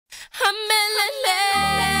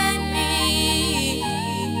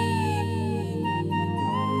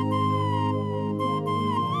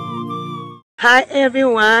Hi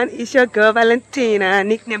everyone, it's your girl Valentina,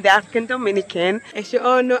 nicknamed the African Dominican. As you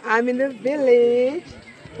all know, I'm in the village.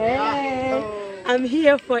 Hey, I'm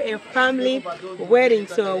here for a family wedding.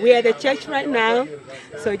 So we're at the church right now.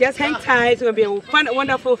 So just hang tight. It's gonna be a fun,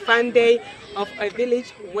 wonderful, fun day of a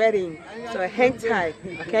village wedding. So hang tight,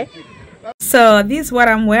 okay? So this is what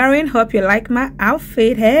I'm wearing. Hope you like my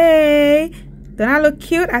outfit. Hey, don't I look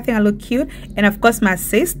cute? I think I look cute. And of course my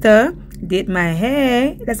sister did my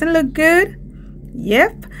hair. Doesn't it look good?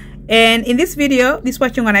 Yep. And in this video, this is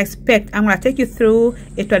what you're gonna expect. I'm gonna take you through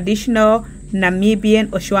a traditional Namibian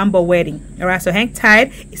Oshiwambo wedding. Alright, so hang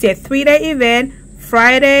tight. It's a 3-day event: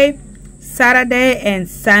 Friday, Saturday, and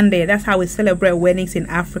Sunday. That's how we celebrate weddings in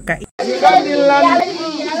Africa.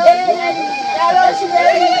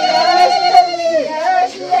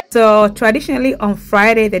 So traditionally on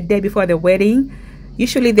Friday, the day before the wedding,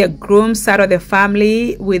 usually the groom's side of the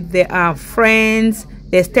family with the friends,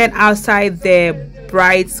 they stand outside the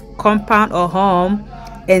bride's compound or home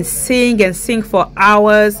and sing for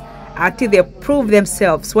hours until they prove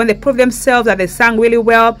themselves. When they prove themselves that they sang really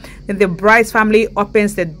well, then the bride's family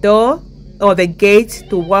opens the door or the gate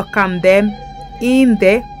to welcome them in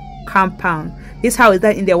the compound. This is how it's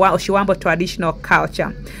done in the Oshiwambo traditional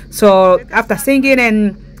culture. So after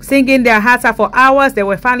singing their hearts out for hours, they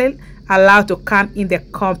were finally allowed to come in the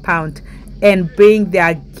compound and bring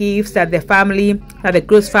their gifts that the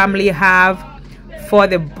groom's family have for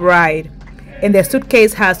the bride. And the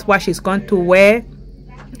suitcase has what she's going to wear,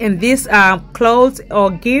 and this clothes or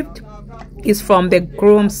gift is from the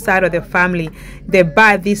groom's side of the family. They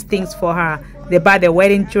buy these things for her. They buy the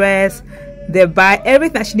wedding dress, they buy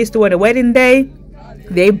everything that she needs to wear on the wedding day.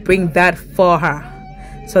 They bring that for her.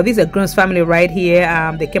 So this is a groom's family right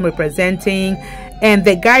here. They came representing. And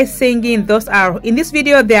the guys singing, those are, in this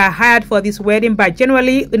video, they are hired for this wedding. But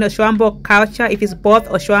generally, in Oshiwambo culture, if it's both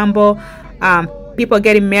Oshiwambo people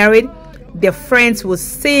getting married, their friends will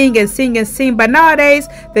sing and sing and sing. But nowadays,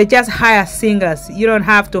 they just hire singers. You don't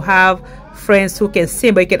have to have friends who can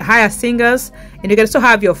sing, but you can hire singers. And you can also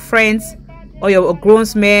have your friends or your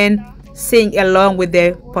groomsmen sing along with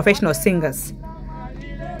the professional singers.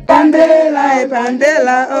 Pandela,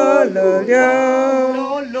 pandela, oh Lord, yo.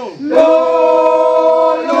 Lo,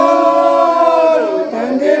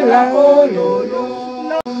 pandela, oh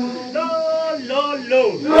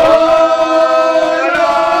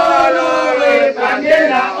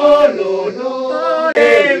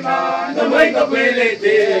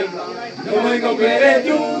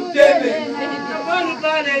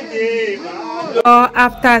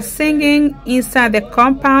After singing inside the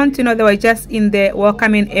compound, they were just in the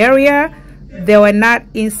welcoming area. They were not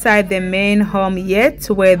inside the main home yet,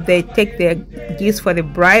 where they take the gifts for the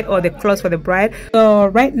bride or the clothes for the bride. So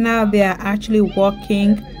right now they are actually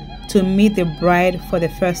walking to meet the bride for the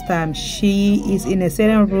first time. She is in a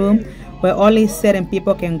certain room where only certain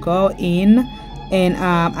people can go in and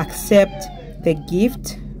accept the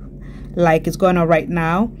gift, like it's going on right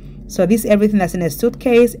now. So this is everything that's in a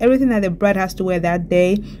suitcase. Everything that the bride has to wear that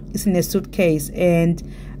day is in a suitcase. And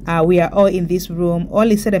we are all in this room.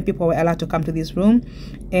 Only certain people were allowed to come to this room.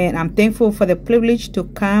 And I'm thankful for the privilege to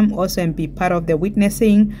come also and be part of the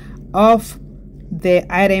witnessing of the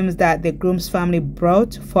items that the groom's family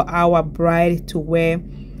brought for our bride to wear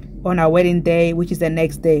on our wedding day, which is the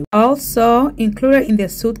next day. Also included in the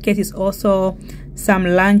suitcase is also some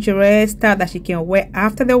lingerie stuff that she can wear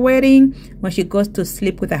after the wedding when she goes to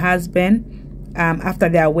sleep with her husband after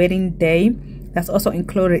their wedding day. That's also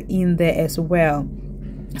included in there as well.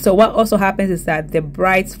 So what also happens is that the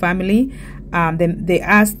bride's family, they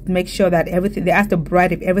ask the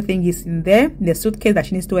bride if everything is in there, in the suitcase that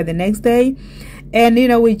she needs to wear the next day. And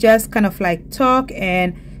we just kind of like talk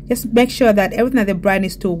and just make sure that everything that the bride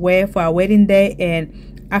needs to wear for our wedding day and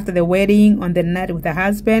after the wedding on the night with her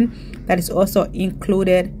husband, that is also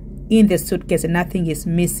included in the suitcase and nothing is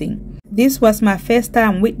missing. This was my first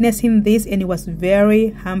time witnessing this, and it was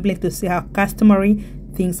very humbling to see how customary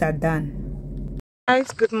things are done.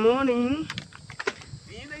 Guys, good morning.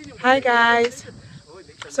 Hi guys.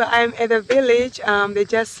 So I'm at the village. They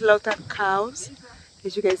just slaughtered cows.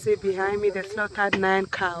 As you can see behind me, they slaughtered 9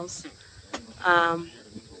 cows.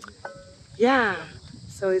 Yeah.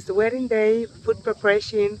 So it's the wedding day, food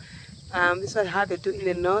preparation. This is how they do in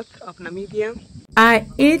the north of Namibia. I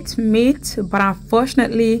eat meat, but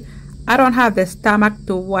unfortunately, I don't have the stomach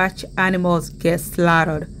to watch animals get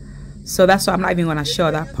slaughtered. So that's why I'm not even going to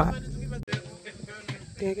show that part.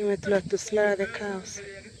 They're going to slaughter the cows.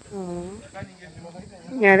 Oh.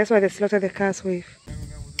 Yeah, that's why they slaughter the cows with.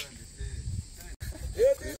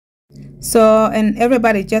 So, and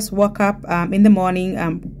everybody just woke up in the morning,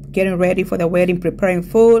 getting ready for the wedding, preparing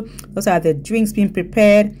food. Those are the drinks being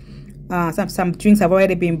prepared. Some drinks have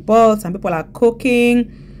already been bought. Some people are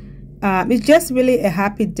cooking. It's just really a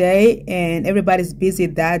happy day, and everybody's busy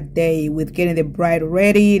that day with getting the bride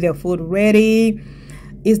ready, the food ready.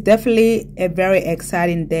 It's definitely a very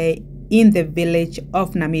exciting day in the village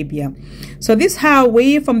of Namibia. So this is how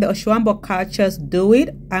we from the Oshiwambo cultures do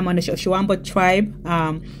it. I'm on the Oshiwambo tribe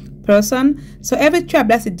person. So every tribe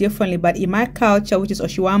does it differently, but in my culture, which is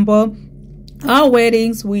Oshiwambo, our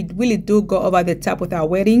weddings, we really do go over the top with our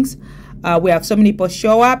weddings. We have so many people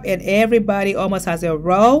show up, and everybody almost has a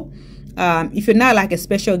role. If you're not like a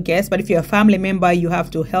special guest, but if you're a family member, you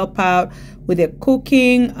have to help out with the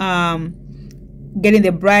cooking, getting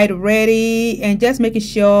the bride ready, and just making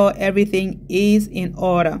sure everything is in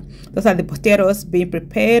order. Those are the potatoes being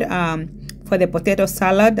prepared for the potato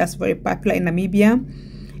salad that's very popular in Namibia,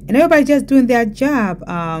 and everybody just doing their job.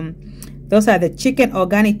 Those are the chicken,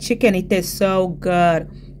 organic chicken. It tastes so good.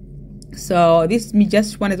 So this me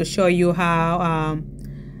just wanted to show you how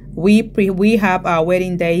we have our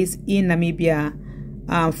wedding days in Namibia.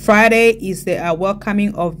 Friday is the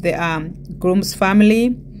welcoming of the groom's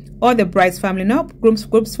family or the bride's family, no,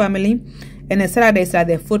 groom's family, and then Saturday is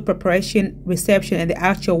the food preparation, reception, and the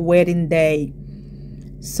actual wedding day.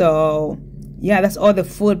 So yeah, that's all the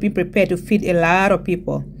food being prepared to feed a lot of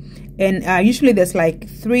people. And usually there's like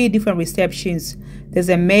 3 different receptions. There's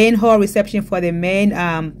a main hall reception for the main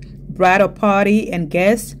bridal party and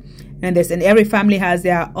guests, and every family has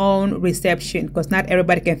their own reception because not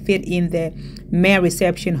everybody can fit in the main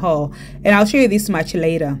reception hall. And I'll show you this much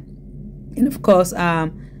later. And of course,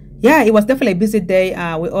 yeah, it was definitely a busy day.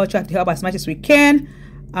 We all tried to help as much as we can.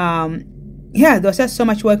 Yeah, there's just so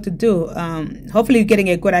much work to do. Hopefully you're getting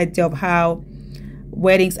a good idea of how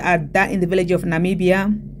weddings are done in the village of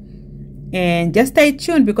Namibia. And just stay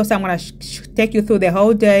tuned because I'm going to take you through the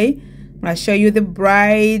whole day. I'm going to show you the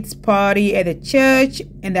bride's party at the church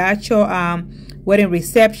and the actual wedding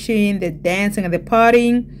reception, the dancing and the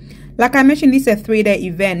partying. Like I mentioned, this is a 3-day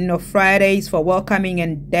event. You know, Fridays for welcoming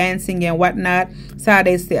and dancing and whatnot.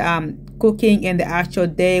 Saturdays the cooking, and the actual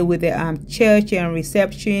day with the church and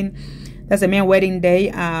reception. That's the main wedding day.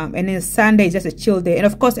 And then Sunday is just a chill day. And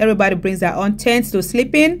of course, everybody brings their own tents to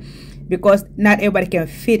sleep in because not everybody can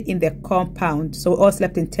fit in the compound. So we all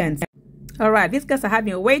slept in tents. All right, these guys are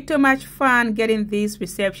having way too much fun getting this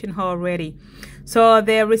reception hall ready. So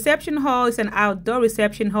the reception hall is an outdoor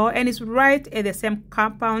reception hall, and it's right at the same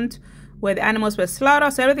compound where the animals were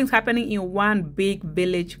slaughtered. So everything's happening in one big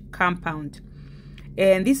village compound.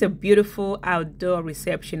 And this is a beautiful outdoor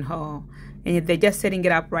reception hall, and they're just setting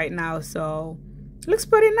it up right now. So it looks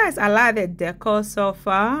pretty nice. I like the decor so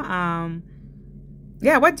far.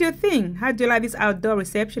 Yeah, what do you think? How do you like this outdoor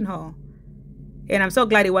reception hall? And I'm so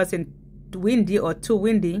glad it wasn't windy or too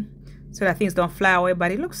windy so that things don't fly away,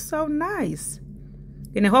 but it looks so nice.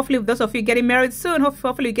 And hopefully those of you getting married soon,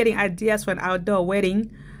 hopefully you're getting ideas for an outdoor wedding.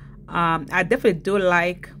 I definitely do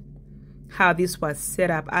like how this was set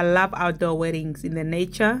up. I love outdoor weddings in the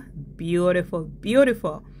nature. Beautiful,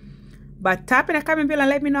 beautiful. But tap in the comment below and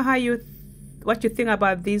let me know what you think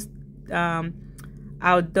about this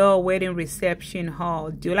outdoor wedding reception hall.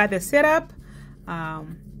 Do you like the setup?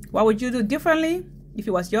 What would you do differently if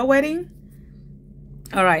it was your wedding?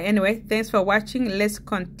 All right, anyway, thanks for watching. Let's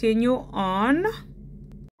continue on.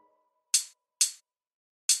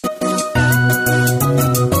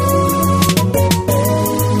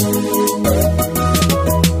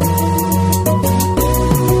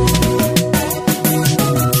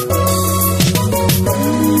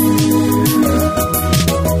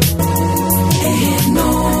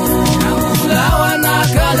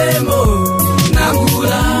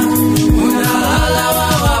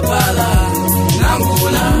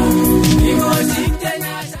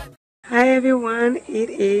 Hi everyone, it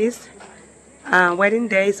is wedding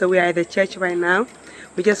day, so we are at the church right now.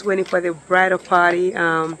 We're just waiting for the bridal party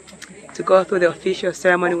to go through the official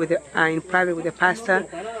ceremony with in private with the pastor.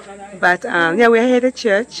 But yeah, we're here at the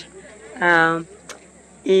church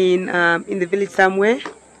in the village somewhere.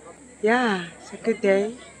 Yeah, it's a good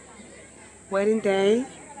day, wedding day.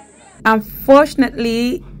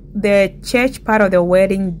 Unfortunately, the church part of the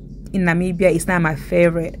wedding in Namibia is not my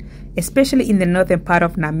favorite, especially in the northern part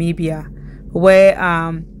of Namibia, where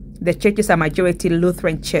the churches are majority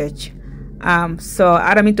Lutheran church. So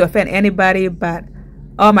I don't mean to offend anybody, but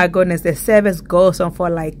oh my goodness, the service goes on for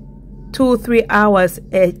like 2-3 hours.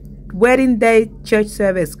 A wedding day church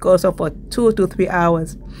service goes on for 2 to 3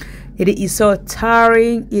 hours. It is so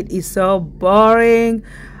tiring. It is so boring.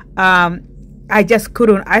 I just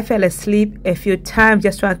couldn't. I fell asleep a few times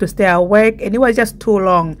just trying to stay awake, and it was just too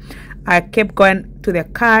long. I kept going to the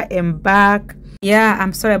car and back. Yeah,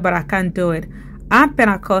 I'm sorry, but I can't do it. I'm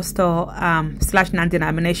Pentecostal /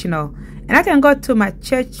 non-denominational, and I can go to my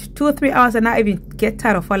church 2 or 3 hours and not even get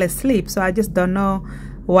tired or fall asleep. So I just don't know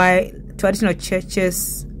why traditional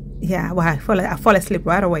churches, yeah, well, I fall asleep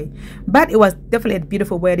right away. But it was definitely a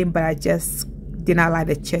beautiful wedding, but I just did not like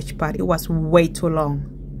the church part. It was way too long.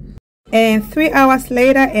 And 3 hours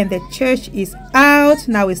later, and the church is out.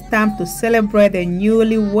 Now it's time to celebrate the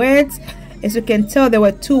newlyweds. As you can tell, there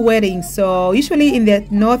were 2 weddings. So usually in the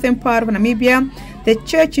northern part of Namibia, the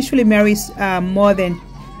church usually marries more than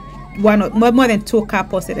 2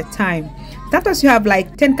 couples at a time. Sometimes you have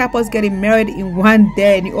like 10 couples getting married in one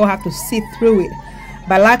day, and you all have to sit through it.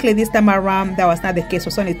 But luckily this time around, that was not the case. It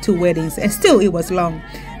was only 2 weddings, and still it was long.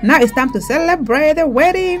 Now it's time to celebrate the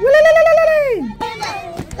wedding.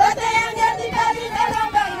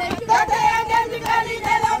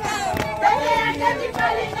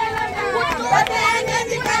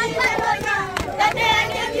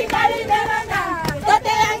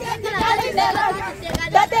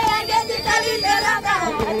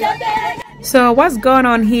 So what's going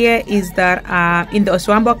on here is that in the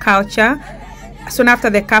Oshiwambo culture, soon after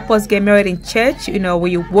the couples get married in church, you know,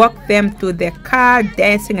 we walk them to the car,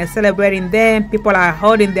 dancing and celebrating them. People are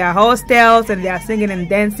holding their hostels and they are singing and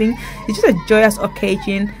dancing. It's just a joyous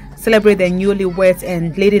occasion, celebrate the newlyweds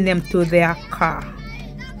and leading them to their car.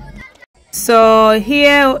 So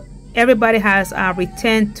here everybody has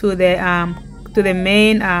returned to the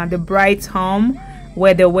main the bride's home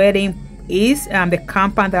where the wedding is, the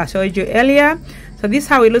compound that I showed you earlier. So this is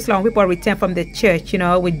how it looks like when people return from the church. You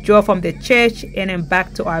know, we drove from the church and then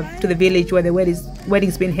back to the village where the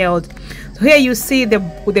wedding's been held. So here you see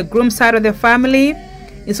the groom side of the family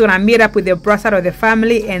is gonna meet up with the bride side of the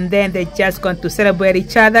family, and then they're just going to celebrate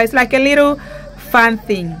each other. It's like a little fun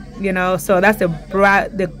thing, you know. So that's the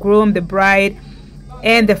groom, the bride,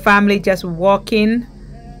 and the family just walking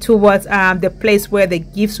towards the place where the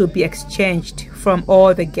gifts will be exchanged from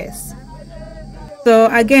all the guests. So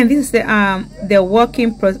again, this is the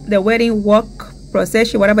wedding walk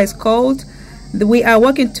procession, whatever it's called. We are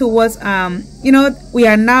walking towards you know, we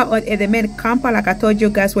are now at the main compound, like I told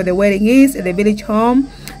you guys, where the wedding is, at the village home.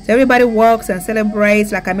 So everybody walks and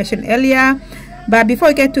celebrates, like I mentioned earlier. But before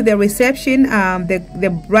we get to the reception,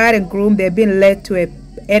 the bride and groom, they're being led to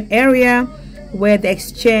an area where they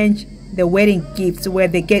exchange the wedding gifts, where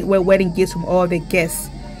they get wedding gifts from all the guests.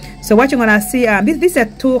 So what you're gonna see, this is a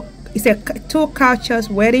two cultures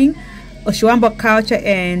wedding, Oshiwambo culture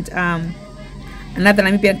and another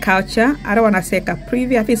Namibian culture. I don't want to say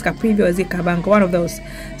Caprivi, I think it's Caprivi or Zikabango, one of those.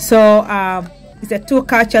 So it's the 2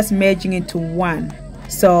 cultures merging into one.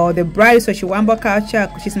 So the bride is Oshiwambo culture,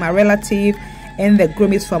 she's my relative, and the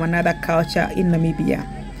groom is from another culture in Namibia.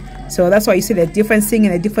 So that's why you see the different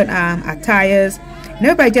singing, the different attires, and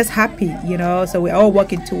everybody just happy, you know. So we're all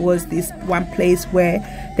working towards this one place where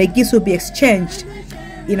the gifts will be exchanged.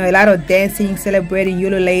 You know, a lot of dancing, celebrating,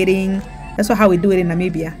 ululating. That's how we do it in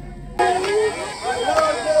Namibia.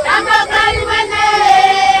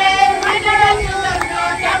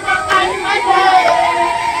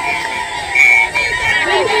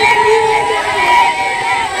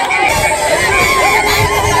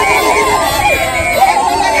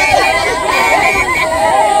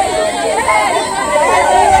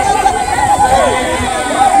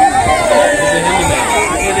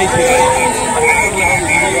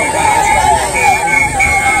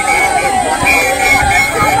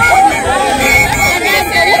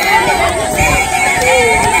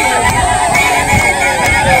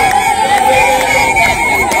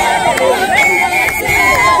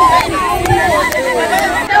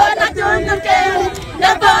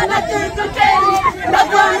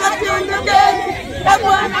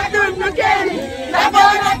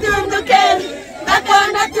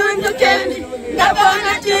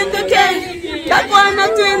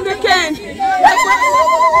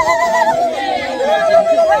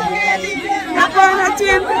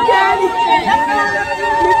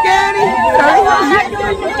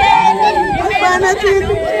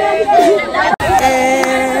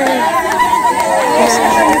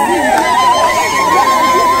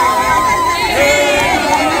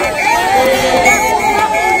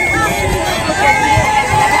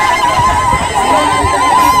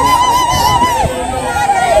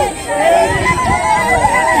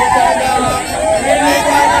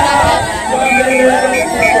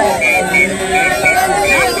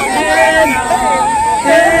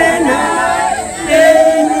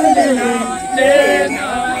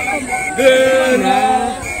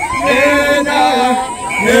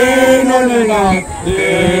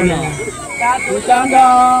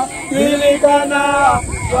 Tatutanga, Pilikana,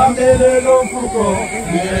 Wambele Lofuko,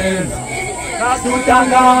 Nena.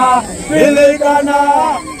 Tatutanga, Pilikana,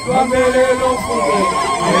 Wambele Lofuko,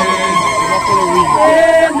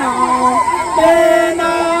 Nena.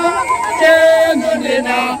 Nena, Nena,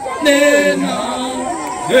 Nena, Nena,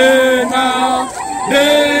 Nena,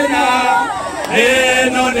 Nena,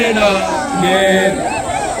 Nena, Nena, Nena.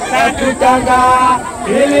 Tatutanga,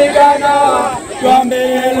 Pilikana,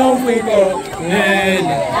 Wambele Lofuko,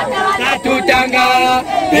 Nena. Tatutanga,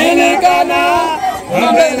 Pilikana,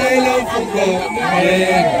 Wambele Lofuko,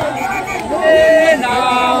 Nena. Nena,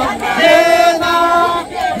 Nena,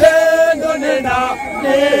 Nena,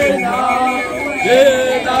 Nena,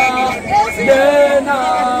 Nena, Nena,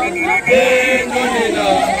 Nena,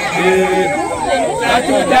 Nena.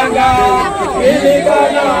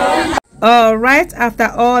 All right,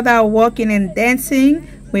 after all that walking and dancing,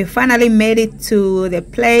 we finally made it to the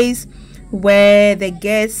place where the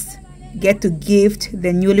guests get to gift the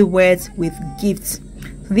newlyweds with gifts.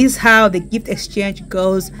 This is how the gift exchange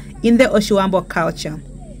goes in the Oshiwambo culture.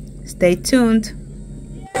 Stay tuned.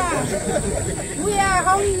 We are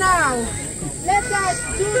home now. Let us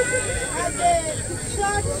do a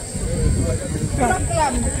short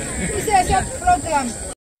program. It's a short program.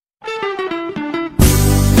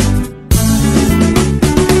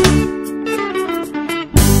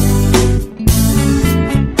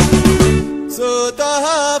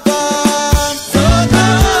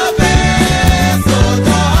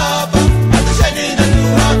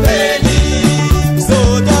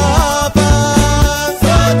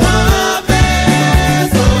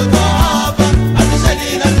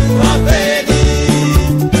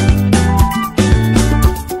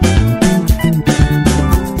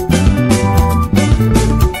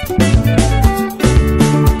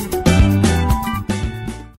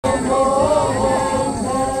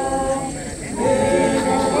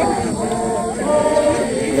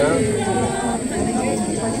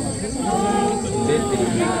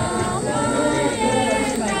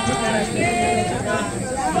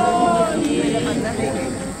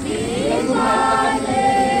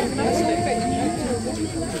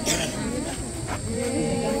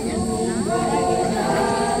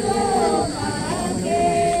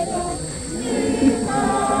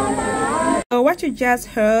 What you just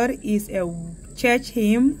heard is a church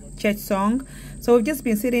hymn, church song. So we've just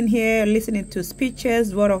been sitting here listening to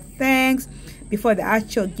speeches, word of thanks before the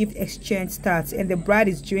actual gift exchange starts, and the bride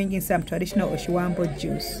is drinking some traditional Oshiwambo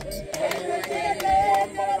juice.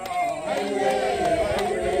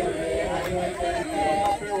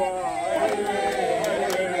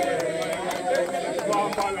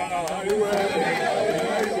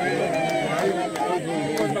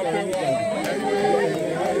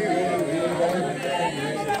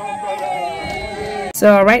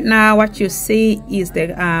 So right now what you see is the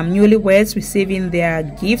newlyweds receiving their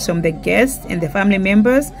gifts from the guests and the family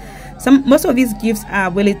members. Most of these gifts are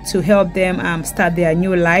really to help them start their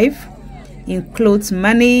new life. Includes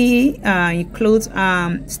money, includes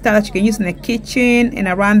stuff that you can use in the kitchen and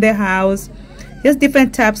around the house. Just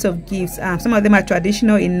different types of gifts. Some of them are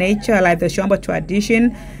traditional in nature, like the Oshiwambo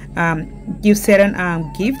tradition gives certain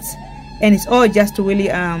gifts, and it's all just to really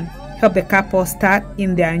help the couple start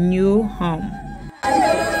in their new home.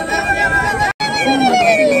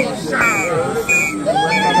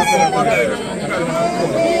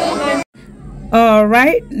 All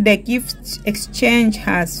right, the gift exchange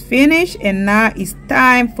has finished, and now it's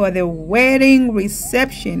time for the wedding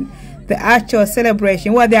reception, the actual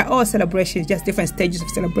celebration. Well, they're all celebrations, just different stages of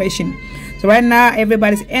celebration. So right now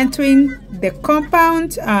everybody's entering the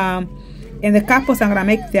compound, and the couples are gonna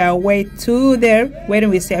make their way to their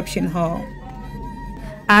wedding reception hall.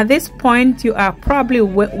 At this point, you are probably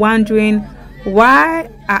wondering, why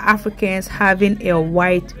are Africans having a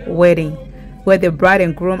white wedding where the bride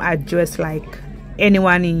and groom are dressed like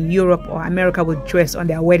anyone in Europe or America would dress on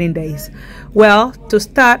their wedding days? Well, to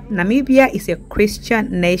start, Namibia is a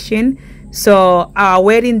Christian nation, so our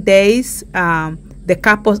wedding days, the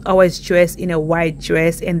couples always dress in a white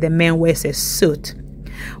dress and the man wears a suit.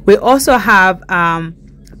 We also have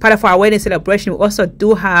part of our wedding celebration, we also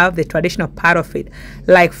do have the traditional part of it.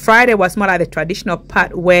 Like Friday was more like the traditional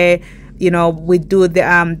part where, you know, we do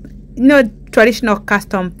the traditional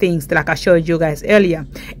custom things like I showed you guys earlier.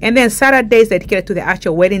 And then Saturday is dedicated to the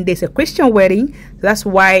actual wedding day. It's a Christian wedding. That's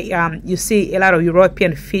why you see a lot of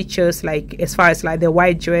European features, like as far as like the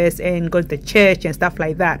white dress and going to church and stuff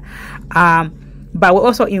like that. But we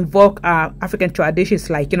also invoke African traditions,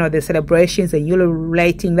 like, you know, the celebrations and Yule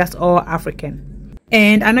relating. That's all African.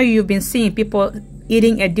 And I know you've been seeing people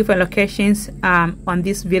eating at different locations on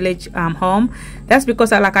this village home. That's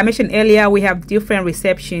because, like I mentioned earlier, we have different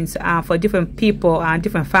receptions for different people and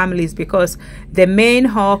different families, because the main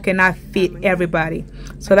hall cannot fit everybody.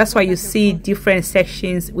 So that's why you see different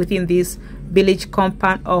sections within this village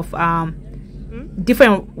compound of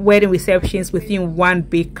different wedding receptions within one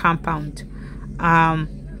big compound.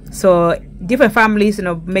 So different families,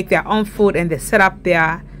 make their own food and they set up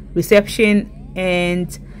their reception,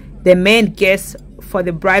 and the main guests for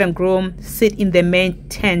the bride and groom sit in the main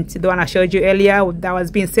tent, the one I showed you earlier that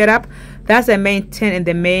was being set up. That's the main tent and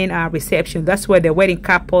the main reception. That's where the wedding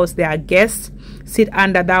couples, their guests, sit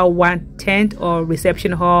under that one tent or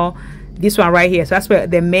reception hall. This one right here. So that's where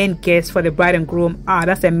the main guests for the bride and groom are.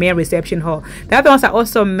 That's the main reception hall. The other ones are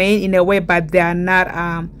also main in a way, but they are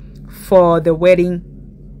not for the wedding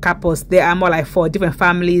couples. They are more like for different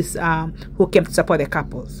families who came to support the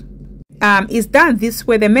couples. It's done this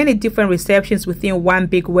way. The many different receptions within one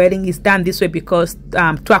big wedding is done this way because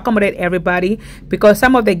to accommodate everybody, because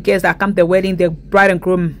some of the guests that come to the wedding, the bride and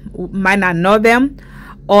groom might not know them,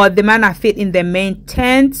 or they might not fit in the main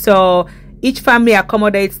tent. So each family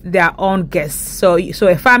accommodates their own guests. So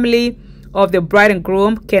a family of the bride and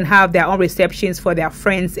groom can have their own receptions for their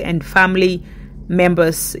friends and family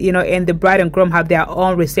members, and the bride and groom have their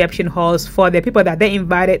own reception halls for the people that they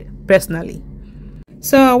invited personally.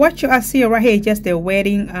 So what you are seeing right here is just the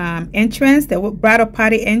wedding entrance, the bridal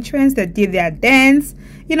party entrance. They did their dance,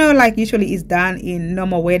 like usually is done in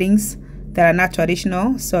normal weddings that are not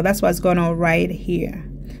traditional. So that's what's going on right here.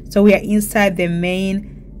 So we are inside the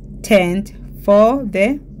main tent for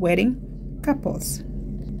the wedding couples.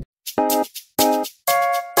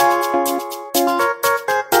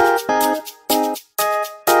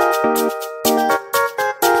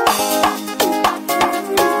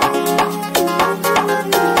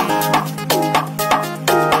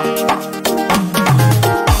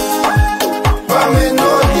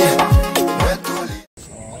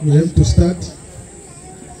 We have to start.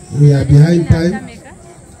 We are behind time.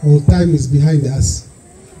 All time is behind us.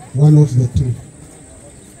 One of the two.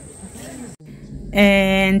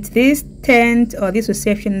 And this tent or this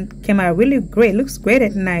reception came out really great. Looks great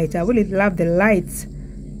at night. I really love the lights.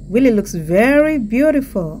 Really looks very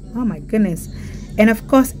beautiful. Oh my goodness. And of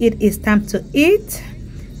course it is time to eat.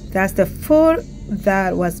 That's the food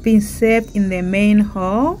that was being served in the main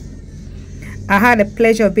hall. I had the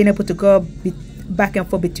pleasure of being able to go back and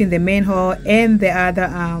forth between the main hall and the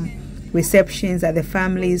other receptions that the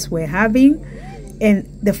families were having, and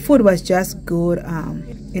the food was just good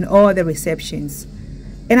in all the receptions.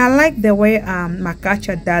 And I like the way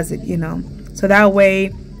Makacha does it, so that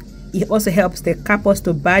way it also helps the couples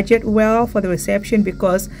to budget well for the reception,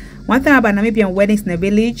 because one thing about Namibian weddings in the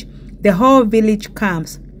village, the whole village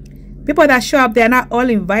comes. People that show up, they are not all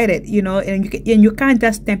invited, and you can't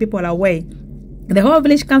just send people away. The whole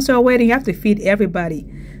village comes to a wedding, you have to feed everybody.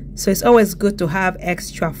 So it's always good to have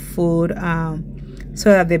extra food so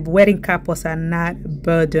that the wedding couples are not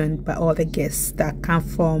burdened by all the guests that come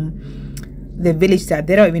from the village that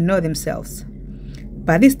they don't even know themselves.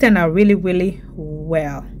 But this turned out really, really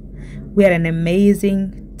well. We had an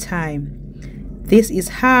amazing time. This is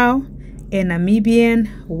how a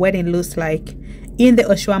Namibian wedding looks like in the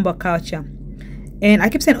Oshiwambo culture. And I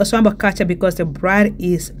keep saying Oshiwambo culture because the bride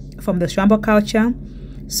is from the Oshiwambo culture.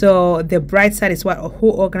 So the bride side is who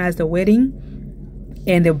organized the wedding,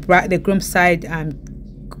 and the groom side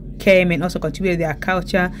came and also contributed their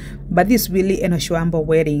culture. But this is really an Oshiwambo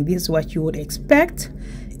wedding. This is what you would expect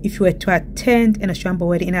if you were to attend an Oshiwambo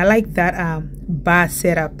wedding. And I like that bar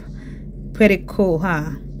setup. Pretty cool,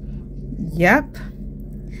 huh? Yep.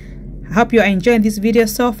 I hope you are enjoying this video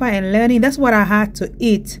so far and learning. That's what I had to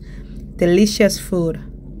eat. Delicious food.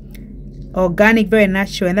 Organic, very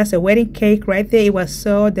natural. And that's a wedding cake right there. It was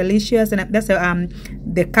so delicious. And that's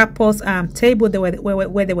the couple's table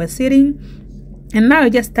where they were sitting. And now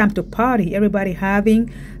it's just time to party. Everybody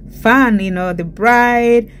having fun, the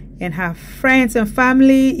bride and her friends and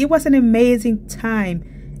family. It was an amazing time.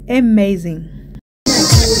 Amazing.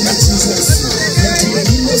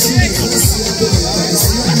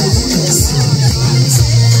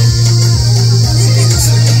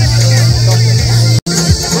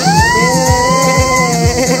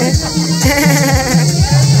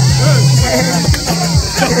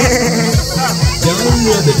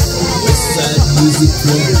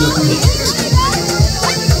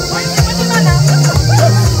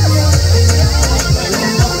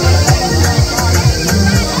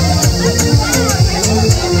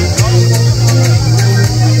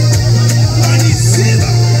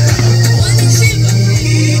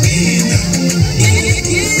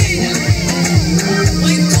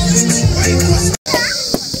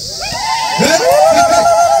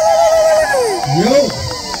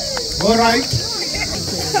 All right.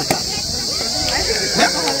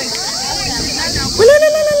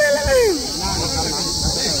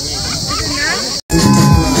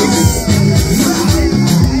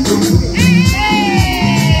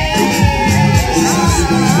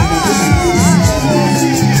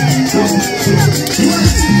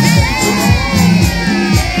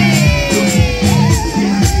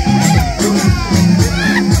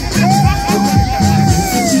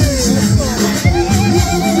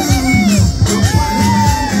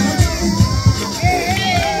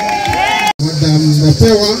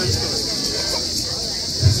 Power,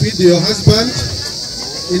 feed your husband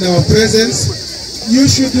in our presence. You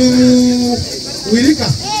should do Wirika.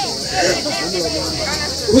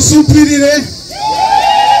 Usupirire.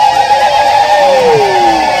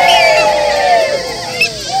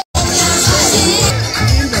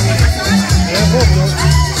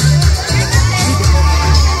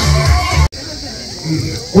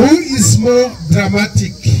 Who is more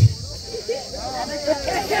dramatic?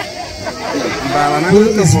 Who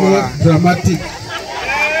is more dramatic?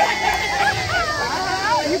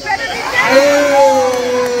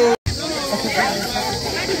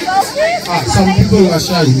 Some people are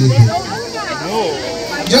shy. Maybe.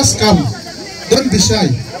 Just come. Don't be shy.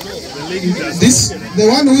 The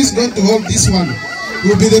one who is going to hold this one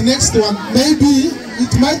will be the next one. Maybe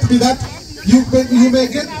it might be that you may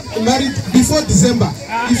get married before December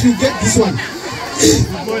if you get this one.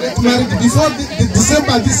 Get married before the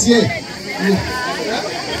December this year.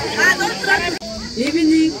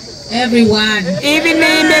 Evening, everyone. Evening,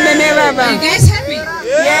 Are you guys happy?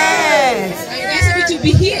 Yes. Are you guys happy to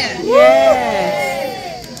be here? Yes.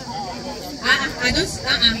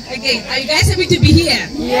 Okay, are you guys happy to be here?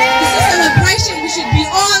 Yes. It's a celebration. We should be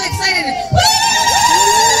all excited. Woo!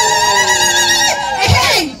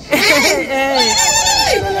 Hey! Hey! Hey!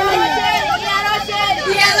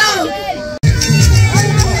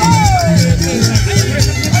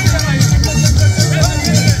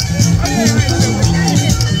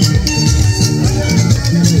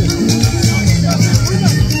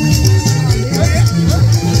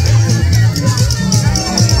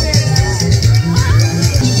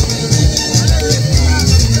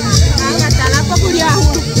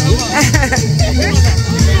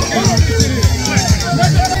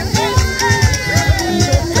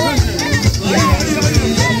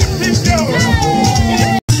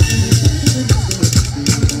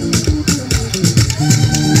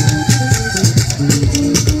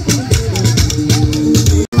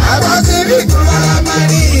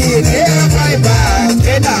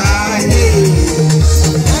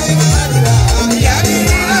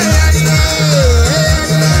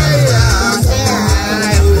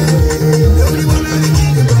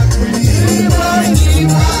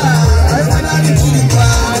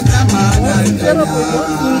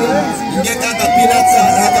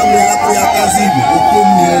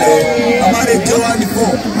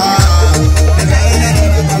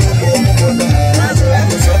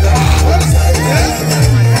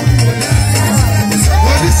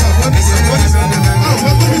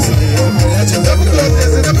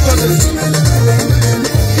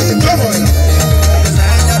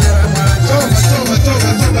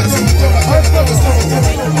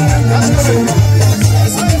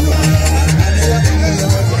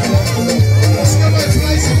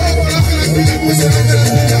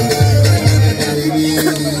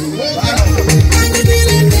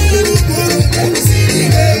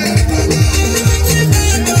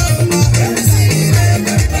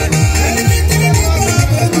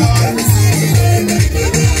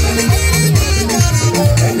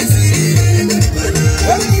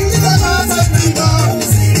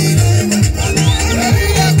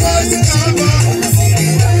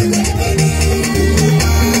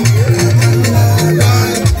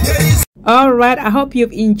 Alright, I hope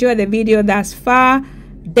you've enjoyed the video thus far.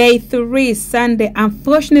 Day 3, Sunday.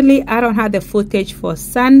 Unfortunately, I don't have the footage for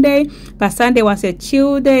Sunday, but Sunday was a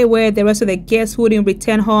chill day where the rest of the guests who didn't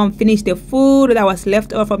return home finished the food that was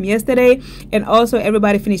left over from yesterday, and also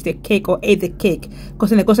everybody finished the cake or ate the cake.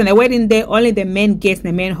 Because on the wedding day, only the main guests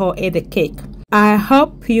in the main hall ate the cake. I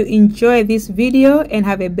hope you enjoy this video and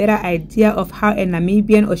have a better idea of how a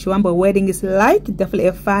Namibian Oshiwambo wedding is like. Definitely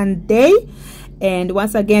a fun day. And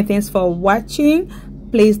once again, thanks for watching.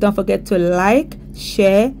 Please don't forget to like,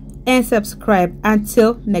 share, and subscribe.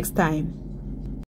 Until next time.